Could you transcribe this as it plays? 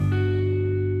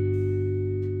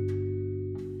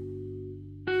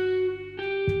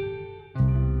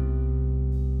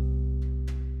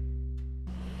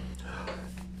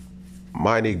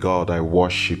Mighty God, I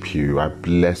worship you. I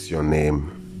bless your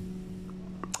name.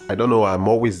 I don't know, I'm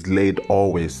always led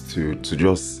to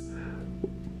just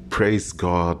praise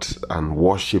God and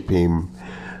worship him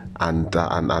and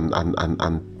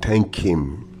thank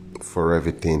him for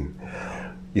everything.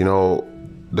 You know,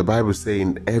 the Bible says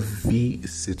in every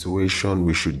situation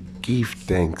we should give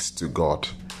thanks to God.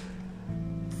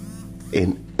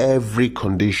 In every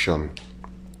condition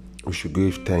we should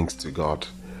give thanks to God,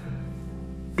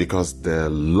 because the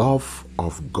love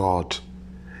of God,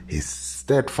 his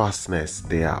steadfastness,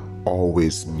 they are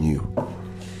always new.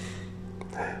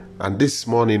 And this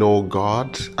morning, oh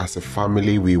God, as a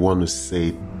family, we want to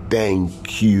say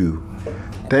thank you.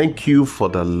 Thank you for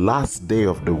the last day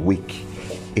of the week.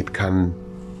 It can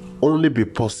only be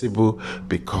possible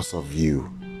because of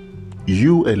you.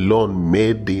 You alone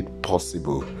made it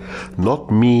possible.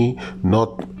 Not me,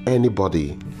 not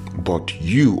anybody, but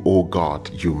you, oh God,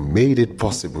 you made it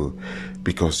possible,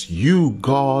 because you,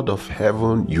 God of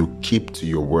heaven, you keep to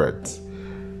your words.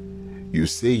 You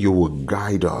say you will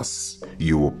guide us,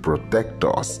 you will protect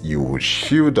us, you will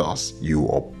shield us, you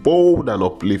will uphold and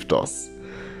uplift us.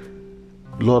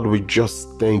 Lord, we just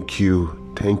thank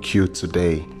you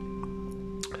today.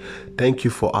 Thank you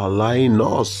for allowing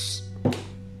us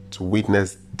to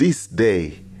witness this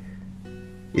day.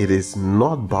 It is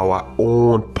not by our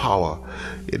own power,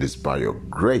 it is by your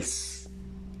grace.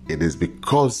 It is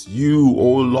because you,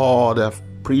 oh Lord, have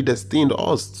predestined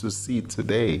us to see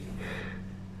today.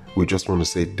 We just want to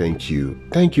say thank you.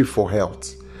 Thank you for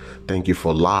health. Thank you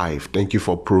for life. Thank you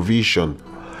for provision.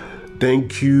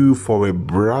 Thank you for a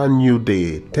brand new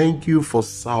day. Thank you for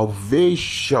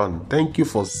salvation. Thank you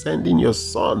for sending your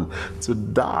son to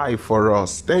die for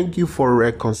us. Thank you for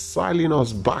reconciling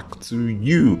us back to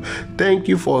you. Thank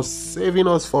you for saving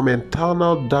us from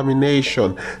eternal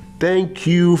damnation. Thank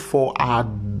you for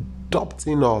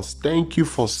adopting us. Thank you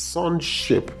for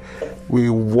sonship. We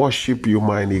worship you,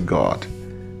 mighty God.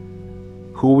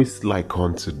 Who is like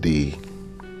unto thee?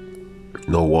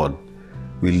 No one.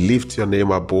 We lift your name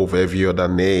above every other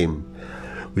name.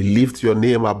 We lift your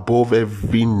name above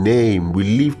every name. We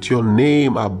lift your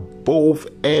name above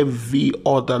every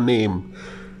other name.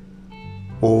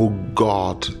 Oh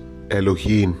God,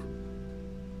 Elohim,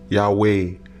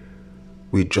 Yahweh,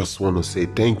 we just want to say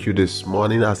thank you this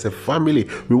morning as a family.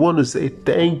 We want to say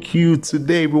thank you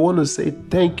today. We want to say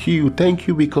thank you. Thank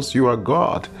you because you are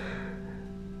God.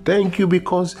 Thank you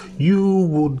because you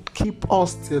would keep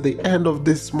us till the end of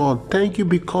this month. Thank you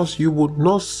because you would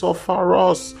not suffer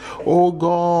us, oh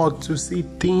God, to see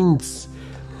things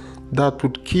that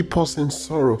would keep us in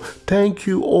sorrow. Thank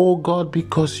you, oh God,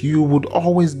 because you would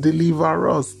always deliver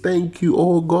us. Thank you,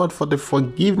 oh God, for the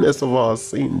forgiveness of our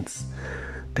sins.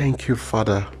 Thank you,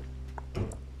 Father.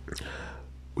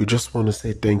 We just want to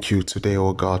say thank you today,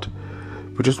 oh God.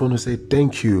 We just want to say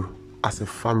thank you. As a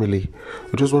family,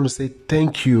 we just want to say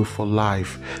thank you for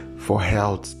life, for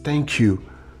health. Thank you.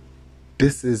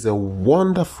 This is a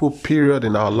wonderful period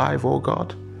in our life, oh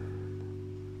God.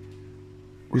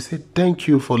 We say thank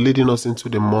you for leading us into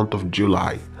the month of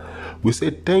July. We say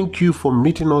thank you for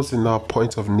meeting us in our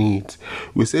point of need.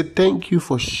 We say thank you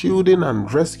for shielding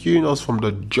and rescuing us from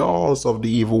the jaws of the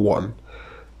evil one.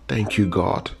 Thank you,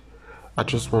 God. I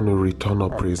just want to return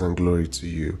our praise and glory to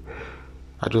you.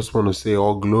 I just want to say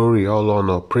all glory, all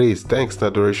honor, praise, thanks, and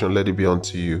adoration, let it be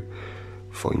unto you.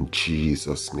 For in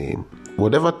Jesus' name,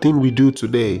 whatever thing we do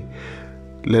today,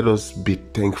 let us be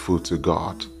thankful to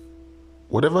God.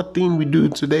 Whatever thing we do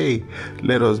today,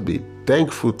 let us be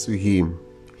thankful to him.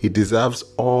 He deserves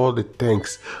all the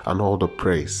thanks and all the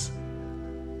praise.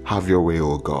 Have your way,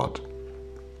 O God.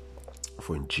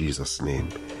 For in Jesus' name,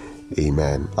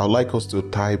 amen. I'd like us to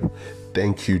type,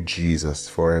 thank you, Jesus,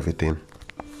 for everything.